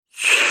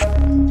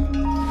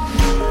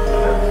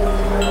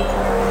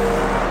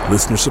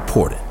Listener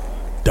supported.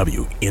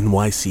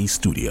 WNYC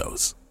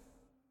Studios.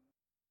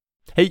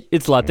 Hey,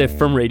 it's Latif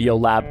from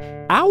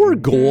Radiolab. Our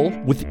goal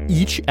with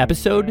each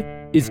episode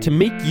is to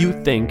make you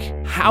think,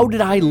 how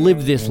did I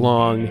live this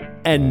long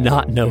and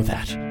not know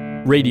that?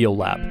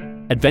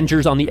 Radiolab,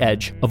 adventures on the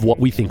edge of what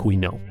we think we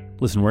know.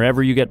 Listen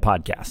wherever you get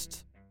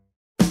podcasts.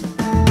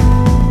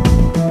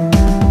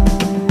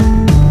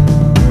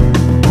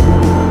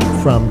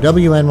 From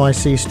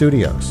WNYC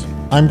Studios,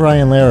 I'm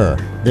Brian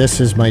Lehrer.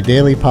 This is my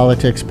daily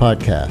politics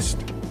podcast.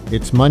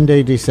 It's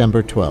Monday,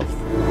 December 12th.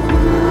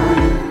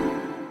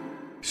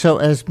 So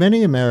as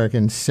many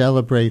Americans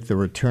celebrate the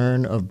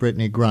return of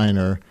Brittney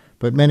Griner,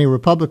 but many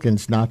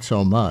Republicans not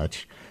so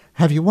much,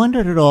 have you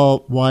wondered at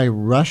all why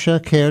Russia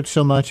cared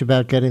so much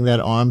about getting that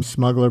arms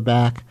smuggler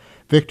back?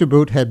 Viktor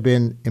Bout had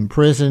been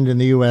imprisoned in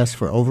the U.S.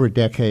 for over a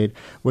decade.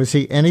 Was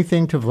he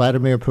anything to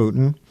Vladimir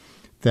Putin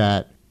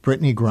that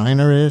Brittney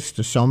Griner is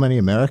to so many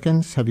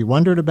Americans? Have you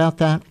wondered about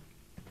that?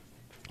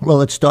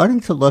 Well, it's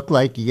starting to look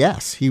like,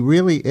 yes, he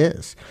really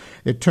is.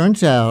 It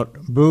turns out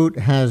Bout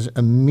has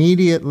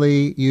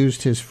immediately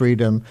used his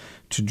freedom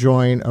to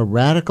join a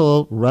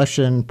radical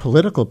Russian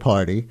political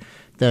party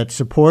that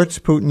supports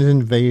Putin's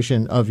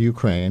invasion of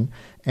Ukraine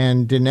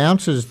and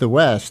denounces the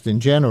West in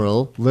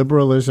general,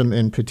 liberalism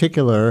in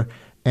particular,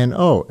 and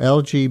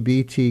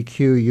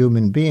LGBTQ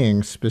human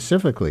beings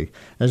specifically.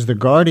 As The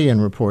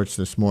Guardian reports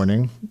this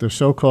morning, the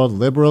so-called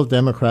Liberal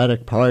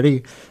Democratic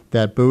Party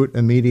that Bout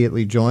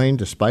immediately joined,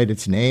 despite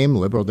its name,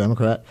 Liberal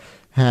Democrat,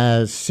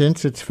 has,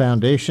 since its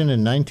foundation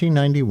in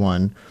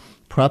 1991,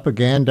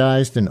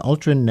 propagandized an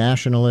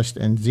ultra-nationalist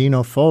and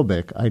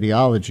xenophobic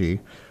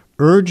ideology,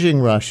 urging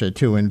Russia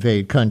to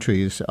invade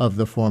countries of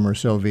the former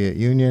Soviet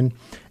Union,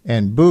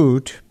 and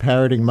Bout,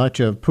 parroting much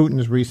of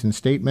Putin's recent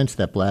statements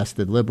that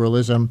blasted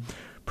liberalism,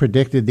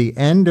 predicted the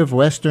end of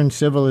Western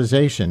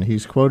civilization.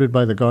 He's quoted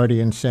by The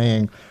Guardian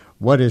saying,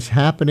 "What is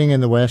happening in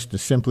the West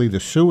is simply the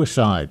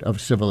suicide of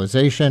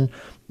civilization,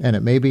 and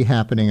it may be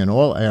happening in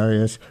all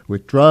areas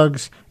with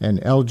drugs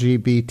and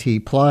LGBT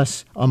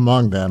plus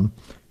among them,"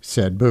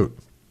 said Bout.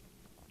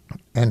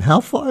 And how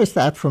far is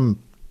that from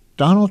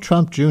Donald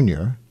Trump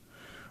Jr.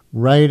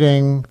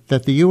 writing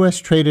that the U.S.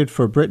 traded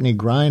for Brittney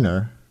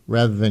Griner,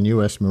 rather than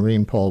U.S.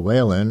 Marine Paul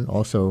Whelan,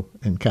 also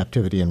in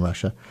captivity in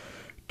Russia,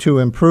 to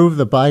improve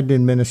the Biden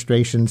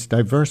administration's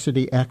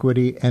diversity,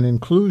 equity, and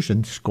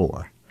inclusion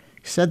score?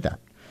 He said that.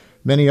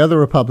 Many other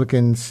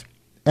Republicans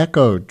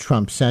echoed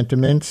Trump's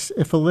sentiments,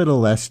 if a little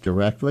less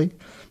directly,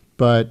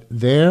 but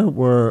there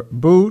were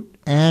Bout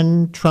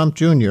and Trump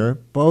Jr.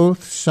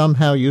 both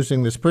somehow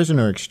using this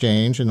prisoner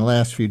exchange in the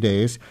last few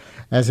days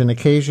as an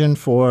occasion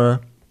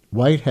for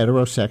white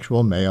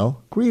heterosexual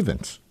male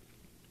grievance.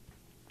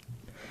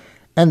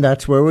 And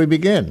that's where we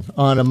begin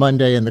on a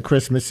Monday in the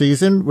Christmas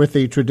season with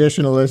the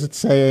traditionalists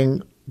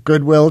saying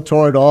goodwill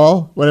toward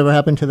all. Whatever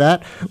happened to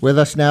that? With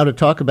us now to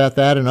talk about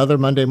that and other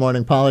Monday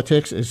morning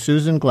politics is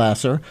Susan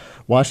Glasser,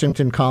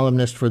 Washington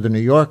columnist for The New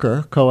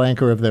Yorker,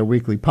 co-anchor of their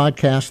weekly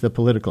podcast, The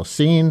Political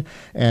Scene,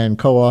 and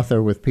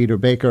co-author with Peter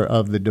Baker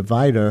of The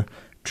Divider,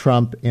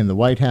 Trump in the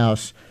White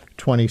House,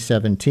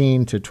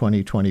 2017 to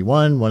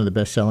 2021, one of the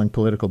best-selling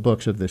political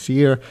books of this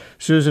year.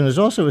 Susan is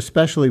also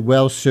especially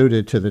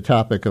well-suited to the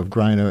topic of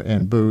Griner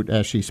and Bout,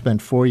 as she spent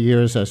 4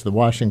 years as the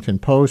Washington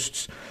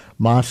Post's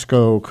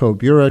Moscow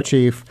co-bureau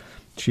chief.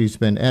 She's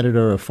been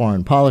editor of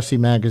Foreign Policy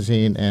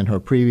magazine, and her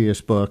previous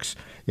books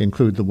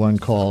include the one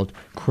called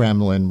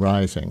Kremlin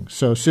Rising.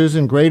 So,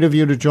 Susan, great of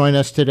you to join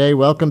us today.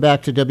 Welcome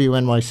back to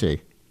WNYC.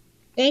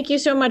 Thank you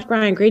so much,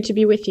 Brian. Great to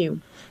be with you.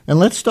 And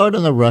let's start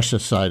on the Russia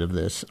side of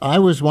this. I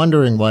was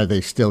wondering why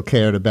they still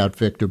cared about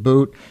Viktor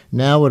Bout.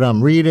 Now what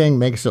I'm reading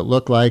makes it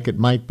look like it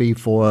might be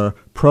for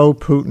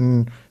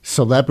pro-Putin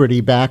celebrity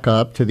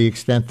backup, to the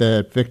extent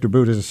that Viktor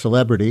Bout is a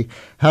celebrity.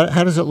 How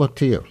does it look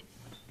to you?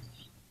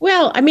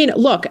 Well, I mean,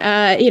 look,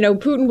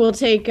 Putin will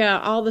take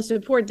all the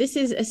support. This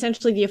is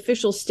essentially the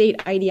official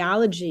state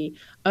ideology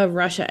of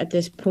Russia at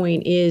this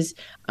point, is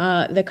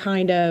the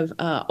kind of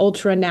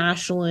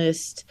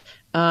ultra-nationalist,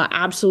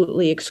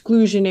 absolutely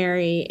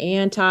exclusionary,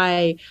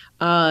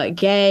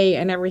 anti-gay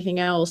and everything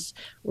else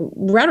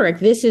rhetoric.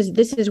 This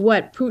is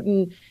what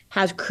Putin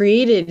has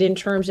created in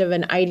terms of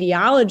an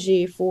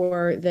ideology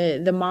for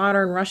the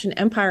modern Russian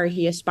empire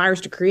he aspires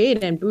to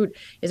create. And Bout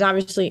is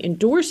obviously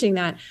endorsing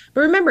that.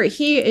 But remember,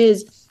 he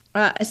is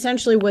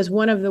essentially was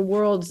one of the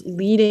world's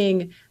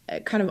leading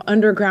kind of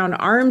underground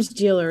arms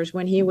dealers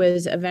when he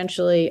was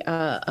eventually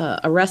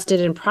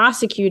arrested and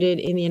prosecuted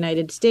in the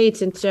United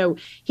States. And so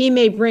he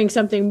may bring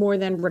something more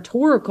than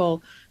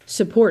rhetorical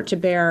support to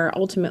bear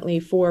ultimately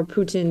for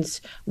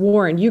Putin's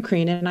war in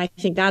Ukraine. And I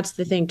think that's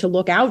the thing to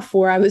look out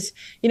for. I was,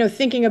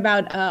 thinking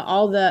about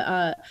all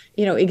the,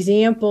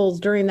 examples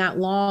during that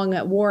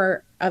long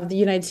war of the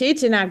United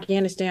States in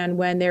Afghanistan,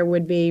 when there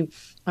would be,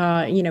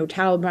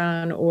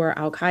 Taliban or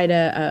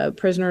Al-Qaeda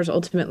prisoners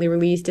ultimately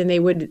released, and they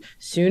would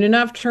soon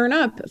enough turn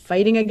up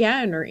fighting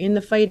again or in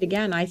the fight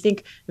again. I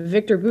think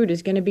Viktor Bout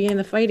is going to be in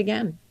the fight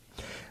again.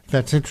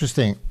 That's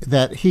interesting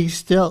that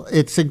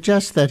it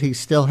suggests that he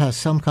still has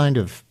some kind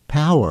of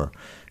power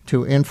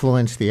to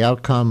influence the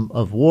outcome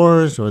of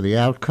wars or the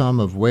outcome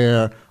of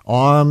where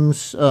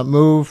arms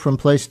move from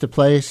place to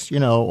place. You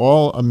know,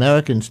 all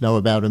Americans know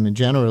about him in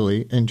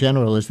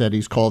general is that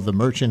he's called the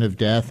Merchant of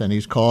Death and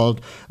he's called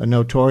a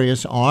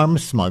notorious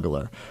arms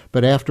smuggler.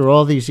 But after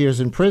all these years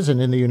in prison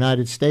in the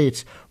United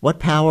States, what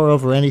power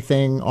over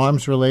anything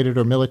arms related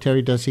or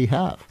military does he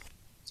have?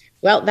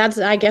 Well,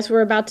 I guess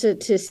we're about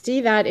to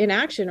see that in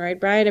action, right,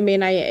 Brian? I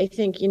mean, I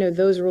think,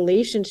 those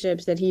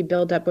relationships that he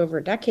built up over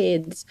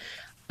decades,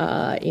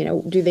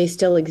 do they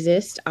still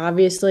exist?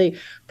 Obviously,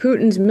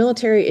 Putin's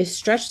military is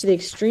stretched to the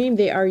extreme.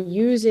 They are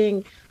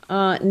using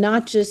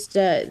not just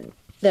the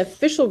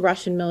official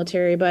Russian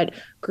military, but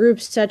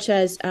groups such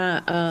as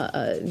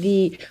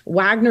the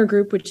Wagner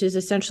Group, which is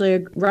essentially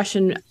a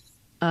Russian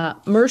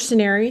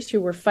mercenaries who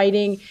were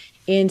fighting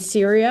in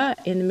Syria,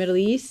 in the Middle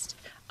East,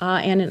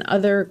 and in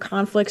other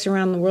conflicts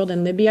around the world,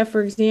 in Libya,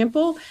 for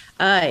example.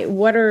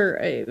 What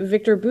are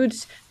Viktor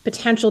Bout's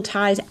potential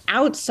ties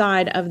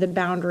outside of the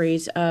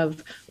boundaries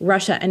of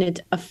Russia and its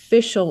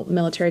official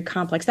military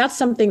complex? That's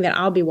something that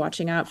I'll be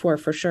watching out for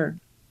sure.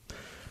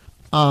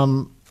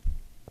 The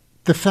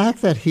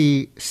fact that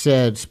he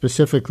said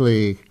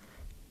specifically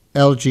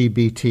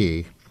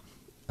LGBT,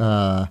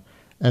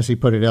 as he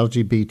put it,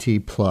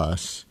 LGBT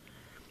plus,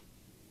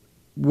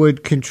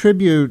 would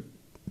contribute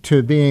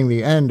to being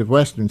the end of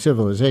Western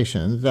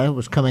civilization. That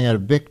was coming out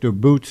of Viktor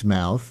Bout's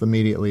mouth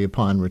immediately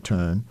upon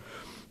return.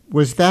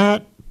 Was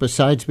that,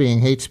 besides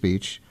being hate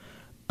speech,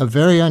 a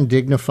very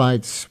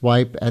undignified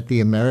swipe at the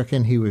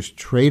American he was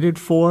traded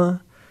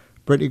for?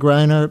 Brittney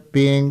Griner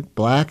being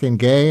black and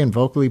gay and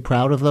vocally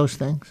proud of those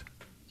things?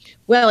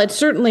 Well, it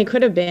certainly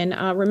could have been.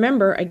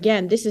 Remember,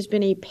 again, this has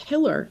been a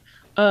pillar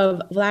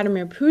of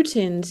Vladimir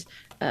Putin's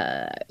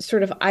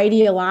sort of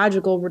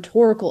ideological,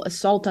 rhetorical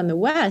assault on the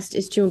West,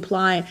 is to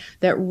imply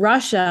that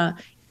Russia,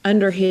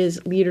 under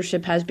his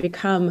leadership, has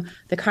become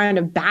the kind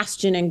of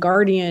bastion and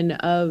guardian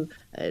of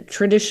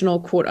traditional,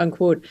 quote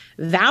unquote,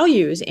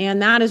 values. And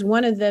that is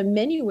one of the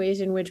many ways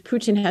in which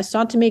Putin has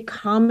sought to make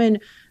common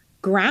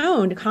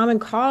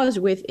cause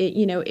with,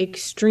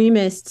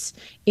 extremists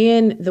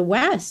in the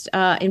West.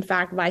 In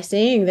fact, by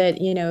saying that,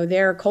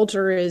 their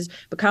culture has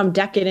become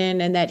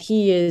decadent and that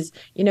he is,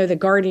 the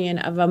guardian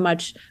of a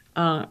much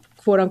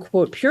quote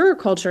unquote pure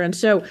culture. And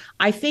so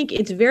I think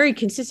it's very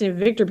consistent.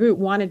 Viktor Bout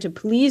wanted to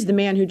please the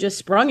man who just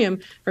sprung him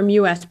from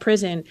U.S.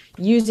 prison.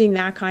 Using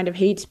that kind of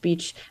hate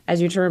speech,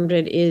 as you termed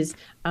it, is,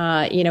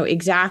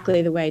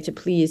 exactly the way to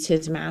please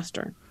his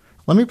master.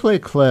 Let me play a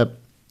clip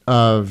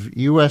of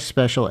U.S.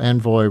 Special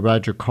Envoy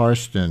Roger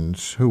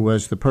Carstens, who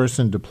was the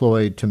person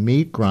deployed to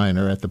meet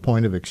Griner at the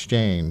point of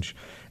exchange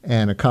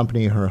and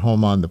accompany her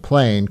home on the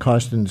plane.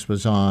 Carstens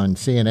was on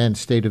CNN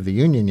State of the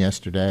Union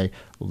yesterday.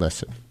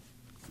 Listen.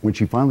 When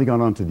she finally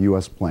got onto the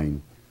U.S.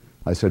 plane,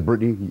 I said,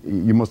 Brittney,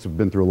 you must have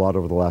been through a lot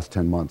over the last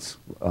 10 months.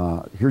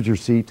 Here's your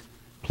seat.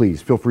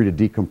 Please, feel free to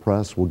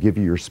decompress. We'll give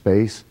you your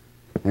space.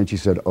 And she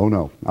said, oh,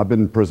 no, I've been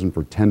in prison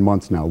for 10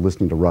 months now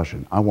listening to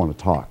Russian. I want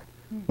to talk.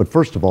 But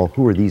first of all,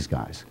 who are these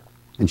guys?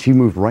 And she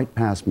moved right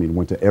past me and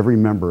went to every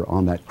member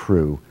on that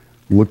crew,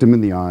 looked them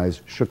in the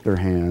eyes, shook their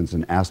hands,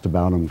 and asked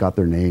about them, got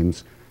their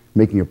names,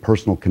 making a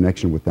personal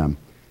connection with them.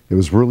 It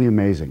was really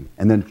amazing.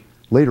 And then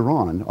later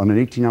on an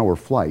 18-hour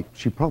flight,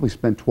 she probably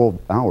spent 12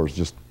 hours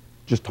just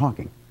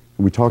talking.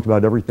 And we talked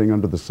about everything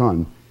under the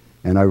sun.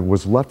 And I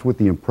was left with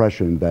the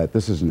impression that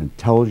this is an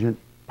intelligent,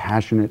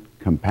 passionate,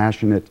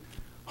 compassionate,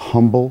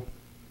 humble,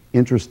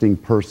 interesting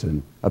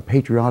person, a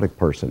patriotic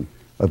person,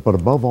 but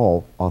above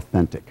all,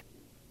 authentic.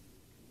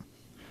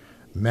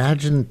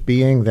 Imagine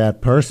being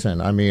that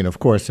person. I mean, of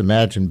course,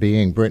 imagine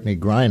being Brittney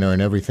Griner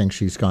and everything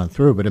she's gone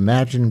through, but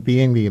imagine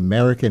being the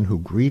American who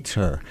greets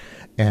her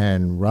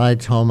and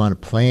rides home on a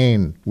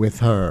plane with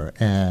her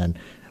and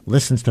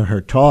listens to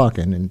her talk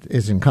and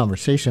is in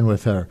conversation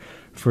with her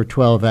for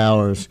 12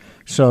 hours.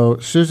 So,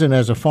 Susan,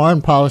 as a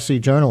foreign policy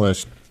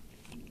journalist,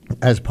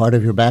 as part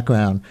of your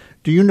background,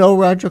 do you know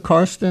Roger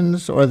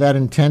Carstens or that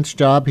intense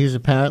job he's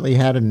apparently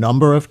had a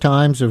number of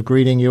times of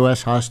greeting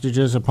U.S.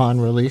 hostages upon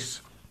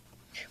release?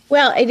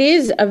 Well, it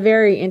is a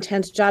very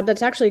intense job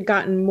that's actually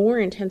gotten more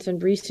intense in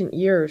recent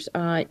years.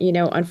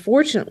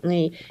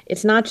 Unfortunately,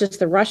 it's not just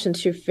the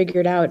Russians who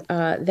figured out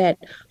that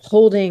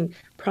holding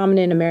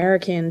prominent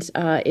Americans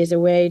is a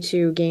way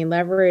to gain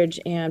leverage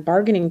and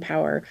bargaining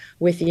power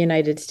with the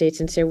United States.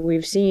 And so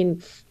we've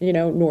seen,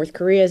 North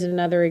Korea is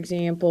another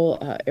example,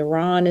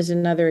 Iran is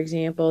another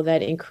example,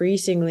 that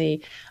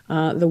increasingly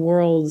the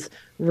world's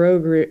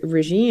rogue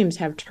regimes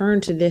have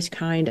turned to this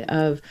kind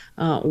of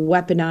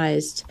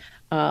weaponized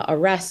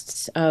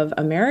arrests of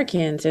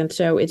Americans. And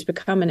so it's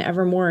become an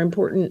ever more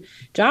important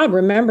job.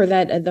 Remember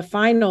that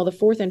the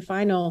fourth and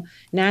final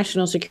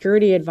national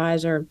security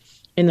advisor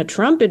in the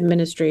Trump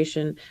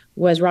administration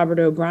was Robert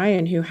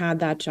O'Brien, who had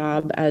that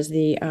job as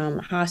the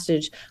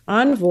hostage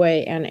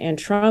envoy, and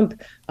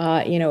Trump,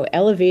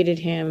 elevated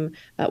him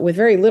with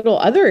very little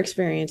other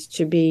experience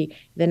to be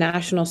the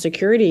national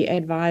security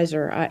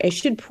advisor. I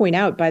should point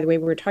out, by the way,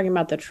 we were talking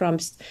about the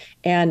Trumps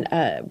and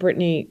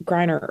Brittney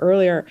Griner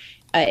earlier.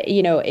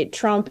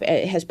 Trump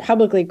has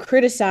publicly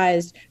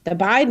criticized the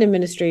Biden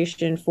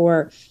administration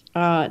for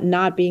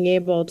not being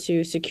able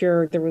to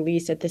secure the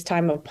release at this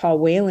time of Paul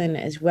Whelan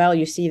as well.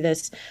 You see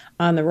this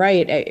on the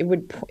right.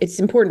 It's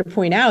important to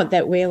point out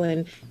that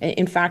Whelan,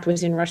 in fact,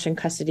 was in Russian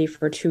custody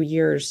for 2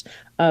 years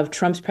of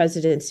Trump's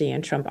presidency,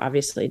 and Trump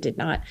obviously did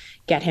not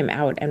get him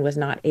out and was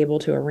not able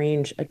to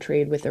arrange a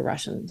trade with the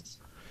Russians.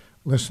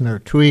 Listener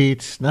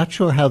tweets, not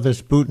sure how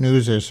this boot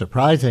news is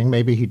surprising.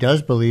 Maybe he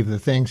does believe the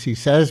things he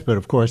says, but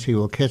of course he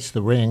will kiss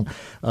the ring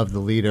of the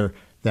leader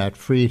that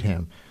freed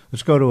him.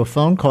 Let's go to a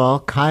phone call.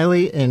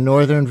 Kylie in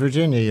Northern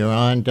Virginia, you're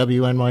on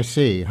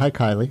WNYC. Hi,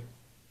 Kylie.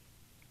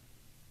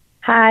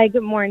 Hi,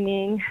 good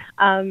morning.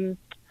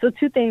 So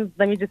 2 things,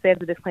 let me just say as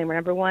a disclaimer.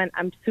 Number one,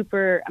 I'm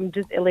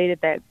just elated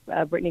that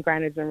Brittney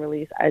Griner's been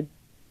released. I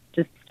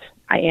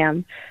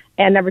am.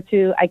 And number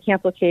 2, I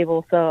cancel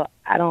cable, so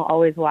I don't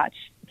always watch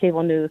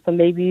cable news. So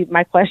maybe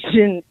my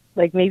question,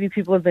 maybe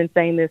people have been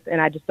saying this and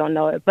I just don't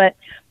know it. But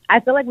I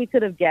feel like we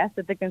could have guessed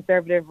that the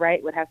conservative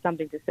right would have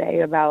something to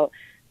say about,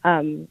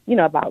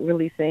 about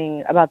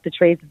releasing, about the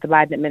trades that the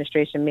Biden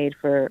administration made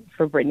for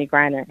Brittney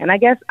Griner. And I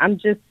guess I'm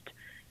just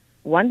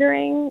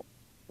wondering,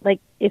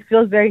 it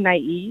feels very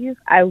naive.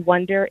 I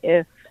wonder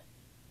if,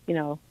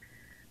 the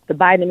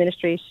Biden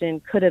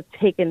administration could have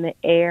taken the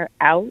air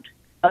out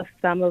of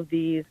some of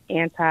these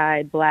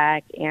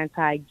anti-Black,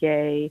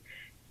 anti-gay,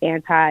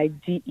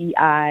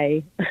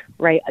 anti-DEI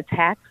right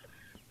attacks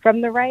from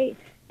the right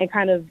and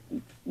kind of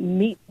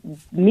meet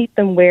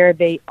them where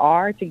they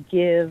are to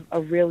give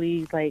a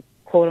really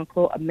quote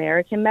unquote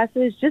American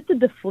message, just to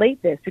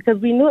deflate this, because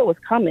we knew it was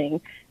coming,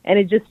 and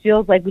it just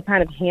feels like we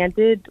kind of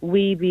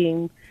we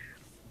being,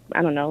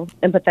 I don't know,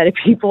 empathetic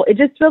people, it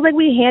just feels like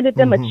we handed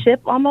them a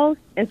chip almost.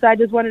 And so I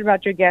just wondered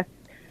about your guest's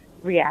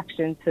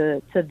reaction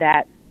to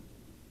that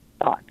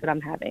thought that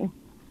I'm having.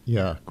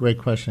 Yeah, great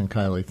question,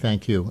 Kylie.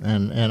 Thank you.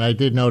 And I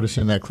did notice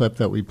in that clip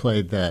that we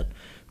played that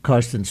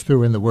Carstens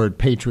threw in the word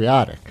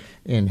patriotic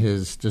in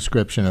his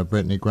description of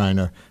Brittney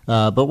Griner.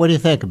 But what do you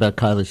think about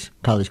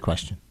Kylie's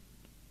question?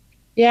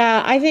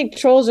 Yeah, I think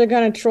trolls are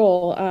going to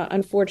troll,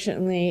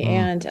 unfortunately.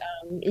 And,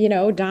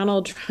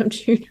 Donald Trump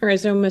Jr.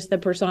 is almost the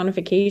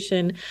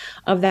personification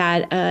of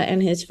that.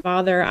 And his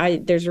father,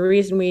 there's a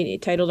reason we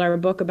titled our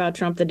book about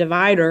Trump, The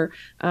Divider.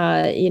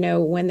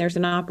 When there's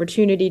an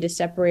opportunity to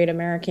separate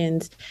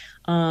Americans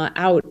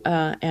out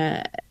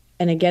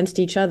and against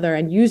each other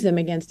and use them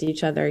against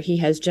each other, he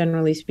has,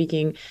 generally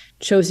speaking,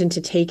 chosen to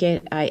take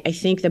it. I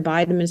think the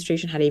Biden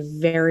administration had a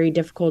very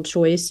difficult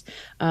choice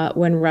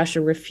when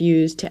Russia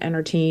refused to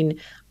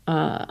entertain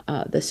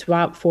the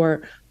swap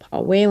for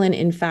Paul Whelan.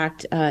 In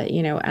fact,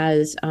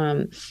 as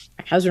my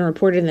husband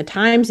reported in the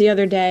Times the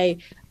other day,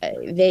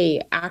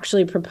 they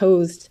actually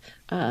proposed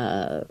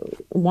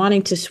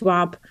wanting to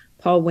swap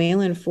Paul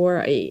Whelan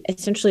for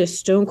essentially a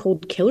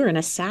stone-cold killer, an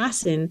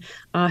assassin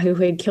who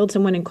had killed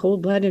someone in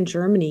cold blood in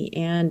Germany.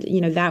 And,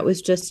 that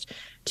was just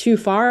too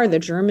far. The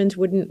Germans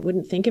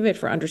wouldn't think of it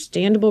for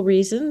understandable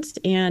reasons.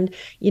 And,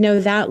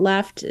 that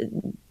left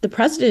the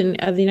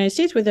president of the United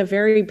States with a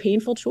very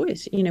painful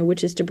choice,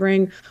 which is to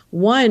bring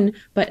one,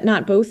 but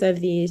not both of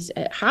these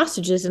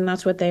hostages. And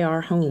that's what they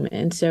are, home.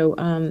 And so,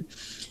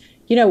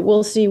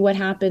 we'll see what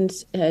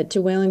happens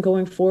to Whelan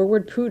going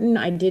forward. Putin,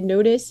 I did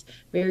notice,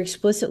 very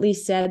explicitly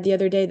said the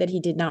other day that he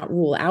did not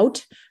rule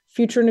out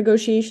future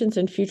negotiations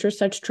and future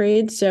such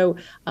trades. So,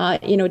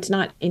 it's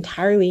not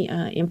entirely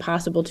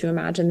impossible to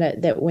imagine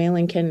that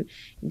Whelan can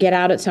get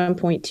out at some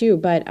point too.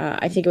 But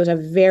I think it was a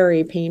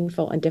very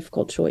painful and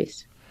difficult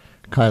choice.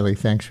 Kylie,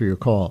 thanks for your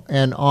call.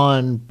 And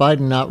on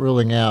Biden not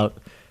ruling out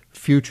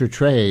future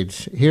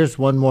trades, here's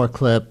one more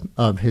clip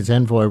of his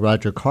envoy,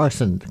 Roger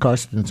Carstens,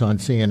 on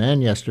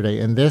CNN yesterday.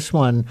 In this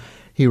one,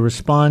 he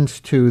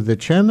responds to the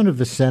chairman of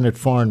the Senate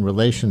Foreign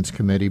Relations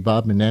Committee,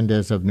 Bob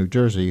Menendez of New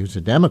Jersey, who's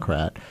a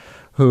Democrat,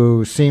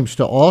 who seems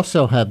to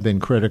also have been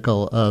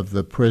critical of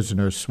the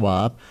prisoner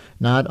swap,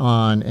 not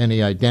on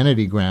any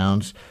identity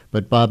grounds,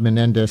 but Bob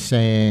Menendez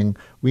saying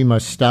we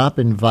must stop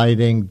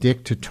inviting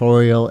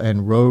dictatorial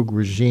and rogue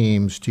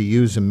regimes to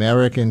use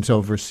Americans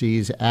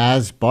overseas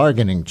as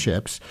bargaining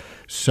chips.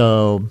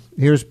 So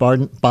here's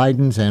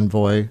Biden's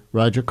envoy,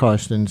 Roger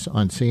Carstens,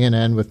 on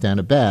CNN with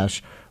Dana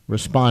Bash,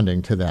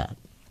 responding to that.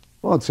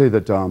 Well, I'd say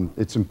that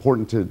it's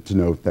important to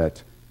note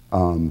that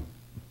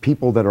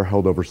people that are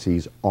held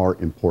overseas are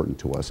important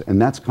to us.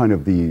 And that's kind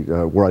of the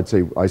where I'd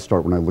say I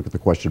start when I look at the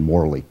question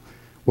morally.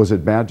 Was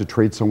it bad to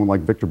trade someone like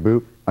Victor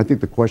Bout? I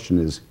think the question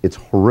is, it's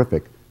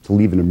horrific to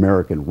leave an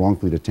American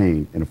wrongfully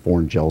detained in a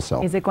foreign jail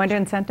cell. Is it going to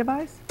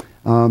incentivize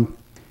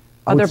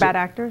other bad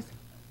actors?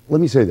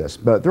 Let me say this,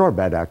 but there are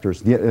bad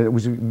actors. We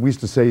used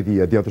to say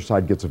the other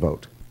side gets a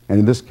vote. And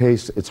in this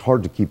case, it's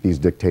hard to keep these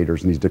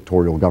dictators and these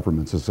dictatorial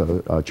governments, as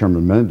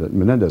Chairman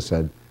Menendez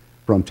said,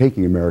 from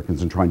taking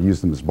Americans and trying to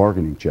use them as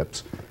bargaining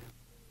chips.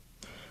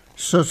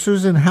 So,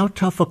 Susan, how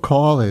tough a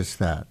call is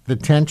that? The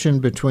tension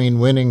between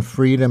winning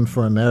freedom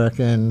for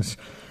Americans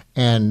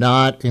and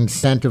not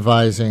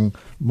incentivizing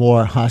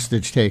more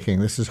hostage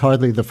taking. This is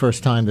hardly the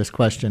first time this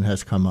question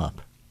has come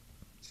up.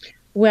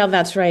 Well,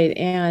 that's right.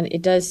 And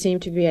it does seem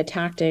to be a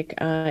tactic,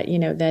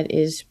 that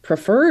is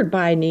preferred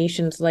by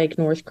nations like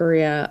North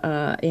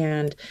Korea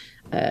and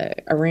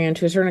Iran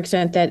to a certain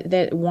extent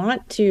that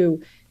want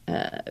to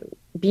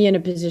be in a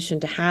position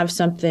to have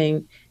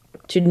something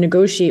to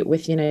negotiate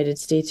with the United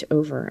States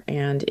over.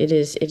 And it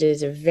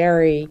is a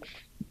very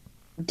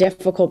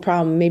difficult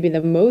problem, maybe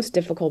the most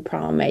difficult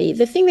problem.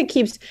 The thing that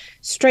keeps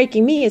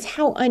striking me is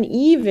how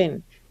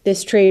uneven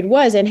this trade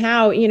was and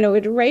how,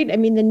 right? I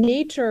mean, the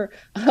nature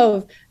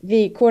of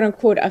the quote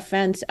unquote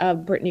offense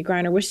of Brittney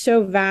Griner was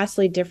so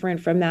vastly different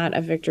from that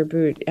of Victor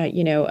Bout,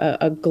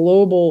 a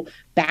global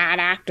bad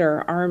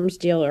actor, arms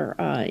dealer,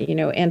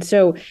 and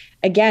so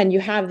again,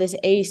 you have this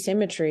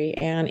asymmetry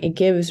and it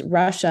gives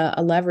Russia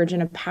a leverage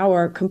and a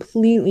power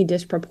completely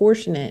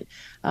disproportionate,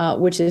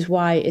 which is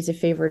why it's a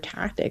favorite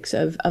tactics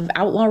of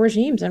outlaw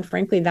regimes. And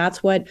frankly,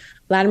 that's what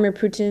Vladimir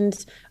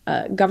Putin's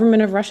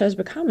government of Russia has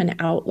become, an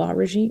outlaw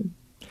regime.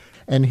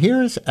 And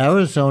here's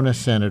Arizona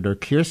Senator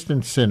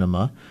Kyrsten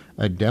Sinema,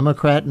 a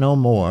Democrat no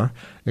more,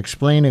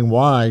 explaining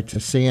why to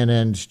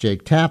CNN's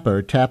Jake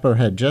Tapper. Tapper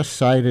had just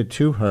cited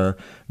to her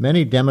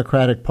many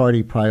Democratic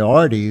Party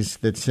priorities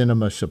that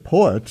Sinema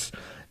supports,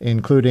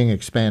 including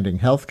expanding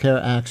health care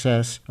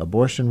access,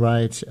 abortion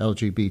rights,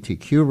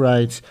 LGBTQ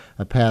rights,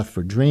 a path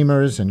for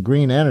dreamers, and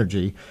green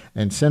energy.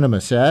 And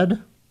Sinema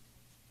said,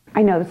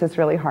 I know this is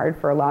really hard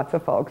for lots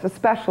of folks,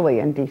 especially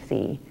in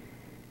D.C.,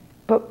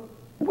 but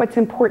what's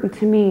important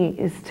to me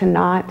is to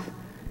not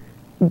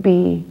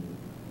be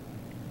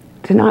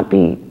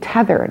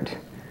tethered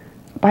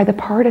by the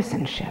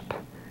partisanship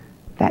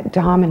that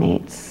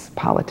dominates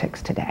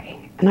politics today.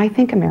 And I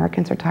think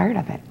Americans are tired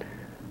of it.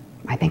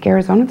 I think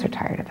Arizonans are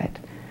tired of it.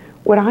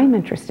 What I'm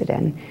interested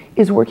in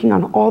is working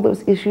on all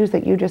those issues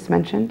that you just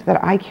mentioned,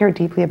 that I care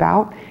deeply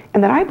about,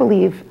 and that I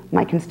believe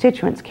my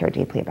constituents care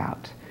deeply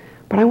about.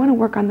 But I want to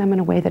work on them in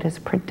a way that is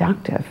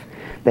productive,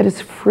 that is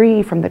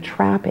free from the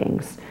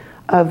trappings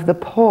of the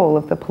pull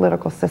of the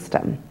political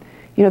system.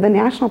 The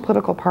national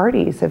political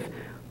parties have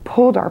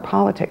pulled our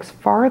politics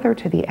farther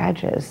to the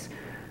edges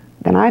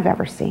than I've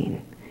ever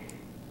seen.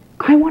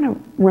 I want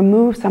to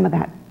remove some of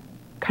that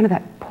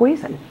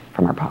poison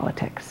from our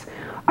politics.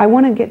 I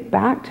want to get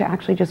back to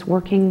actually just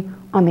working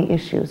on the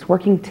issues,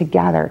 working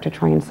together to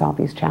try and solve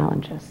these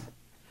challenges.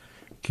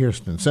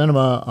 Kyrsten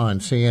Sinema on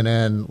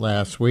CNN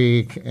last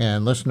week.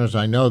 And listeners,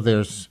 I know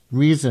there's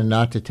reason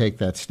not to take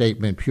that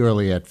statement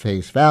purely at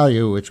face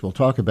value, which we'll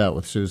talk about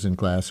with Susan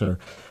Glasser.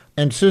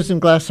 And Susan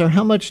Glasser,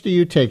 how much do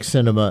you take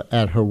Sinema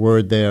at her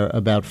word there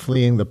about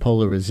fleeing the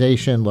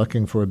polarization,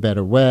 looking for a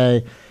better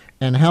way?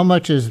 And how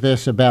much is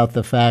this about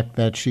the fact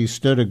that she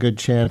stood a good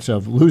chance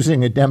of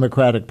losing a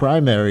Democratic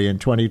primary in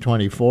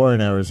 2024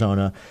 in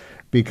Arizona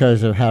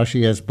because of how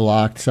she has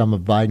blocked some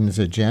of Biden's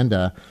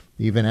agenda,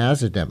 even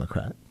as a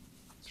Democrat?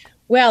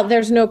 Well,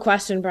 there's no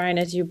question, Brian,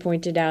 as you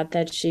pointed out,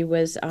 that she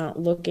was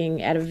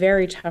looking at a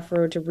very tough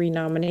road to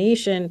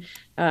renomination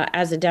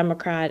as a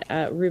Democrat.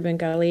 Ruben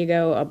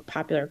Gallego, a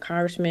popular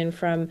congressman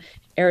from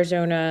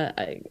Arizona,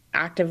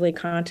 actively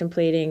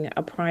contemplating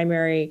a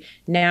primary.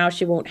 Now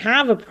she won't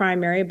have a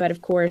primary, but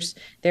of course,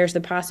 there's the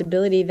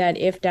possibility that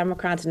if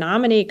Democrats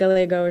nominate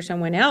Gallego or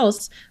someone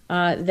else,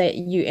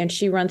 and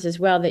she runs as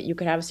well, that you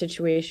could have a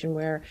situation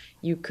where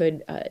you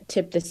could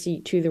tip the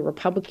seat to the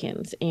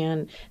Republicans.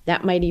 And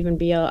that might even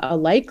be a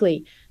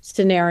likely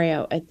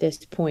scenario at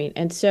this point.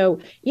 And so,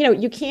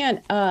 you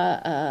can't,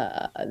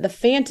 the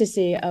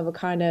fantasy of a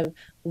kind of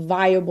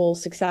viable,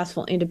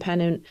 successful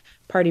independent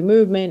party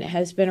movement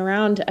has been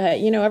around,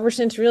 ever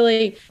since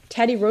really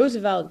Teddy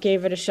Roosevelt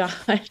gave it a shot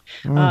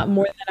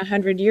more than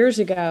 100 years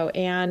ago.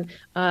 And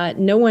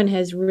no one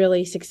has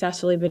really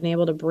successfully been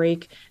able to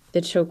break the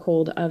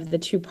chokehold of the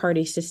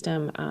two-party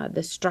system.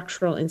 The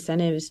structural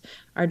incentives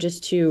are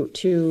just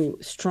too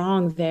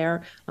strong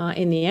there.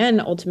 In the end,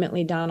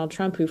 ultimately, Donald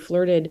Trump, who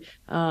flirted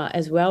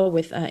as well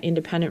with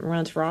independent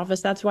runs for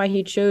office, that's why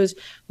he chose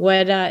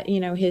what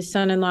his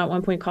son-in-law at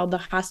one point called the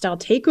hostile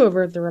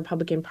takeover of the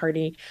Republican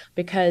Party,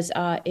 because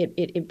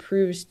it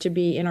proves to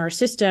be in our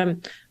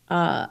system.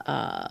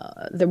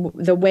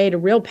 The way to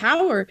real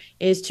power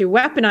is to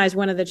weaponize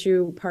one of the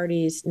two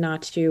parties,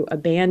 not to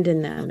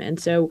abandon them. And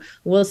so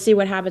we'll see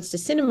what happens to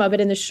Sinema.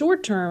 But in the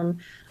short term,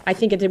 I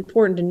think it's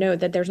important to note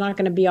that there's not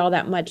going to be all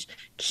that much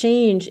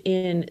change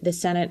in the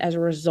Senate as a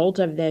result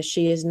of this.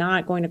 She is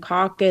not going to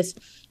caucus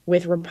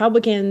with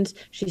Republicans.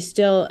 She's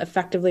still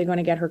effectively going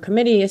to get her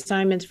committee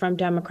assignments from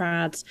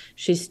Democrats.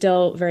 She's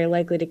still very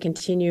likely to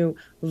continue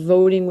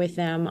voting with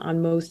them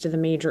on most of the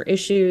major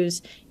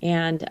issues.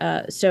 And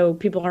so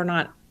people are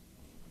not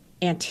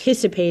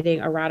anticipating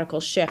a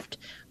radical shift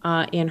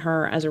in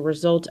her as a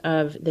result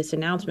of this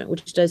announcement,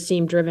 which does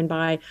seem driven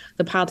by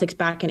the politics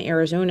back in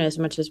Arizona as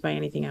much as by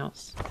anything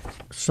else.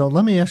 So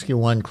let me ask you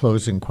one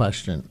closing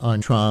question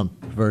on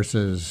Trump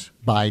versus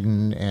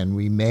Biden, and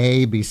we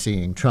may be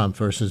seeing Trump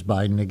versus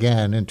Biden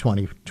again in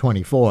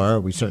 2024.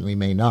 We certainly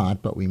may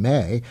not, but we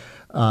may.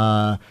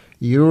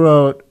 You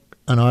wrote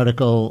an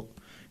article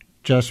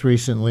just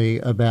recently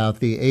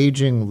about the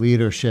aging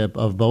leadership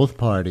of both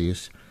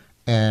parties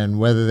and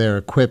whether they're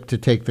equipped to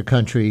take the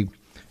country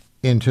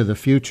into the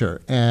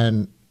future.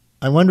 And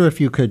I wonder if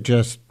you could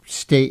just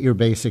state your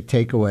basic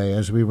takeaway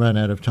as we run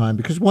out of time,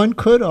 because one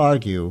could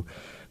argue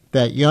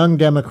that young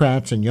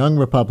Democrats and young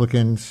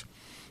Republicans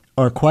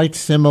are quite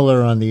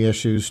similar on the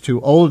issues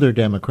to older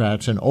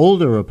Democrats and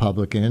older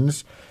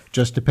Republicans.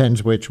 Just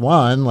depends which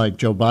one, like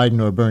Joe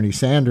Biden or Bernie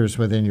Sanders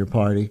within your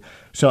party.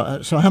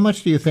 So how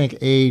much do you think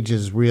age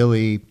is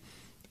really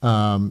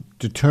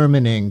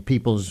determining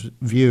people's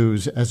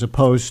views as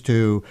opposed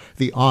to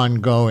the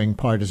ongoing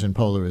partisan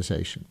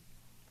polarization?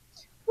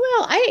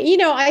 Well,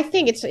 I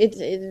think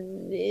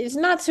it's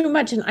not so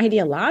much an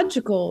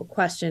ideological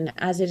question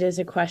as it is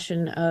a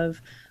question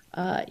of,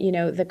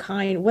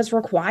 what's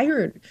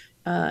required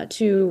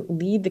to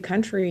lead the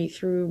country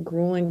through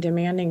grueling,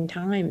 demanding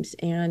times.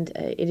 And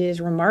it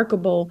is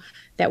remarkable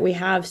that we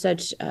have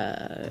such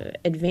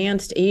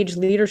advanced age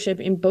leadership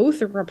in both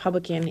the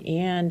Republican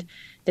and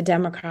the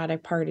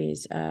Democratic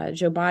parties.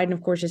 Joe Biden,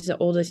 of course, is the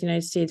oldest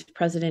United States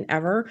president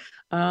ever.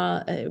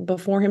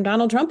 Before him,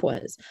 Donald Trump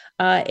was.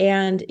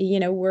 And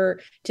we're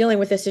dealing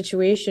with a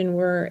situation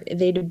where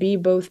they'd be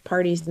both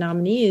parties'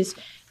 nominees.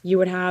 You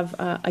would have,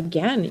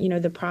 again,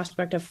 the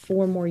prospect of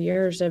 4 more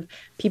years of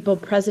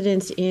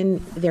presidents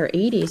in their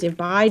 80s. If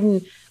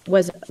Biden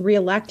was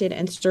reelected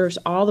and serves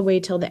all the way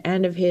till the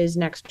end of his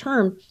next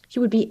term, he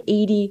would be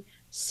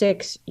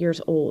 86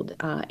 years old.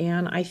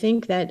 And I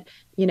think that,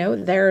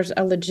 there's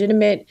a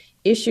legitimate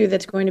issue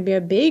that's going to be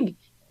a big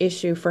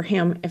issue for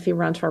him if he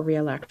runs for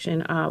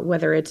reelection,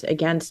 whether it's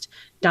against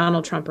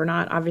Donald Trump or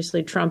not.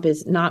 Obviously, Trump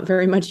is not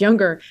very much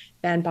younger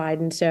than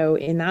Biden. So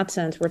in that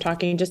sense, we're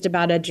talking just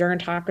about a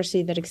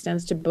gerontocracy that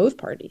extends to both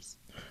parties.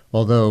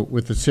 Although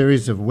with the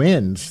series of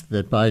wins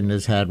that Biden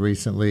has had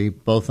recently,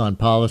 both on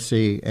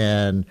policy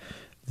and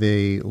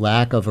the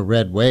lack of a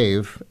red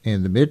wave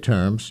in the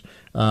midterms,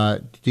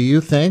 do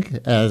you think,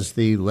 as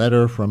the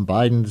letter from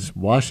Biden's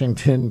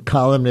Washington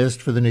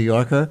columnist for The New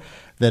Yorker,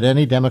 that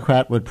any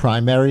Democrat would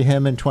primary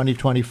him in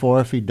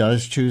 2024 if he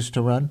does choose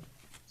to run?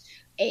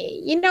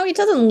 It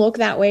doesn't look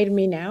that way to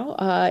me now.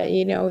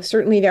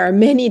 Certainly there are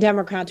many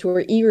Democrats who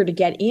are eager to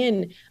get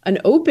in an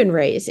open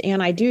race.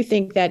 And I do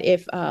think that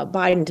if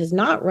Biden does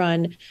not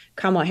run,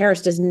 Kamala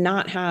Harris does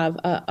not have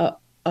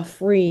a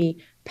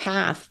free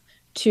path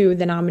to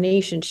the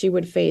nomination. She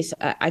would face,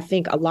 I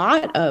think, a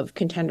lot of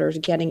contenders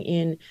getting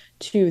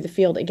into the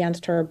field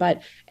against her.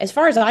 But as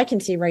far as I can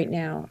see right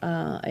now,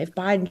 if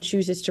Biden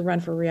chooses to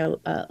run for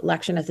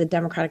re-election as the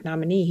Democratic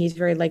nominee, he's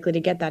very likely to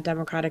get that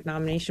Democratic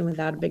nomination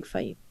without a big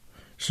fight.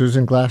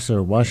 Susan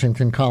Glasser,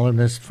 Washington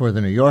columnist for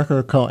The New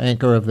Yorker,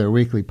 co-anchor of their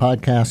weekly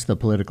podcast, The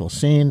Political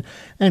Scene,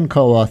 and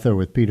co-author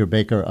with Peter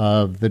Baker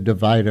of The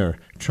Divider,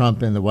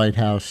 Trump in the White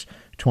House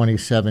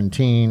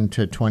 2017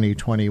 to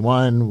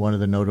 2021, one of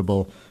the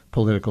notable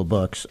political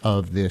books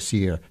of this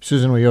year.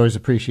 Susan, we always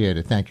appreciate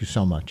it. Thank you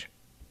so much.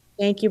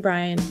 Thank you,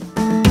 Brian.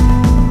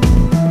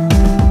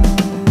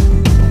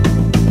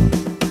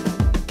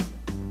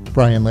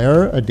 Brian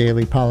Lehrer, a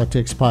daily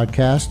politics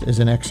podcast, is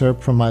an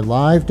excerpt from my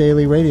live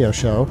daily radio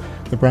show,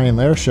 The Brian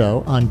Lehrer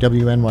Show, on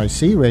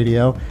WNYC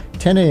Radio,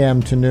 10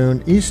 a.m. to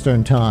noon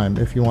Eastern Time,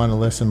 if you want to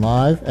listen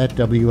live at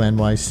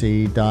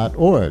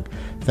wnyc.org.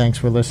 Thanks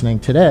for listening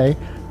today.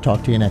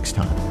 Talk to you next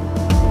time.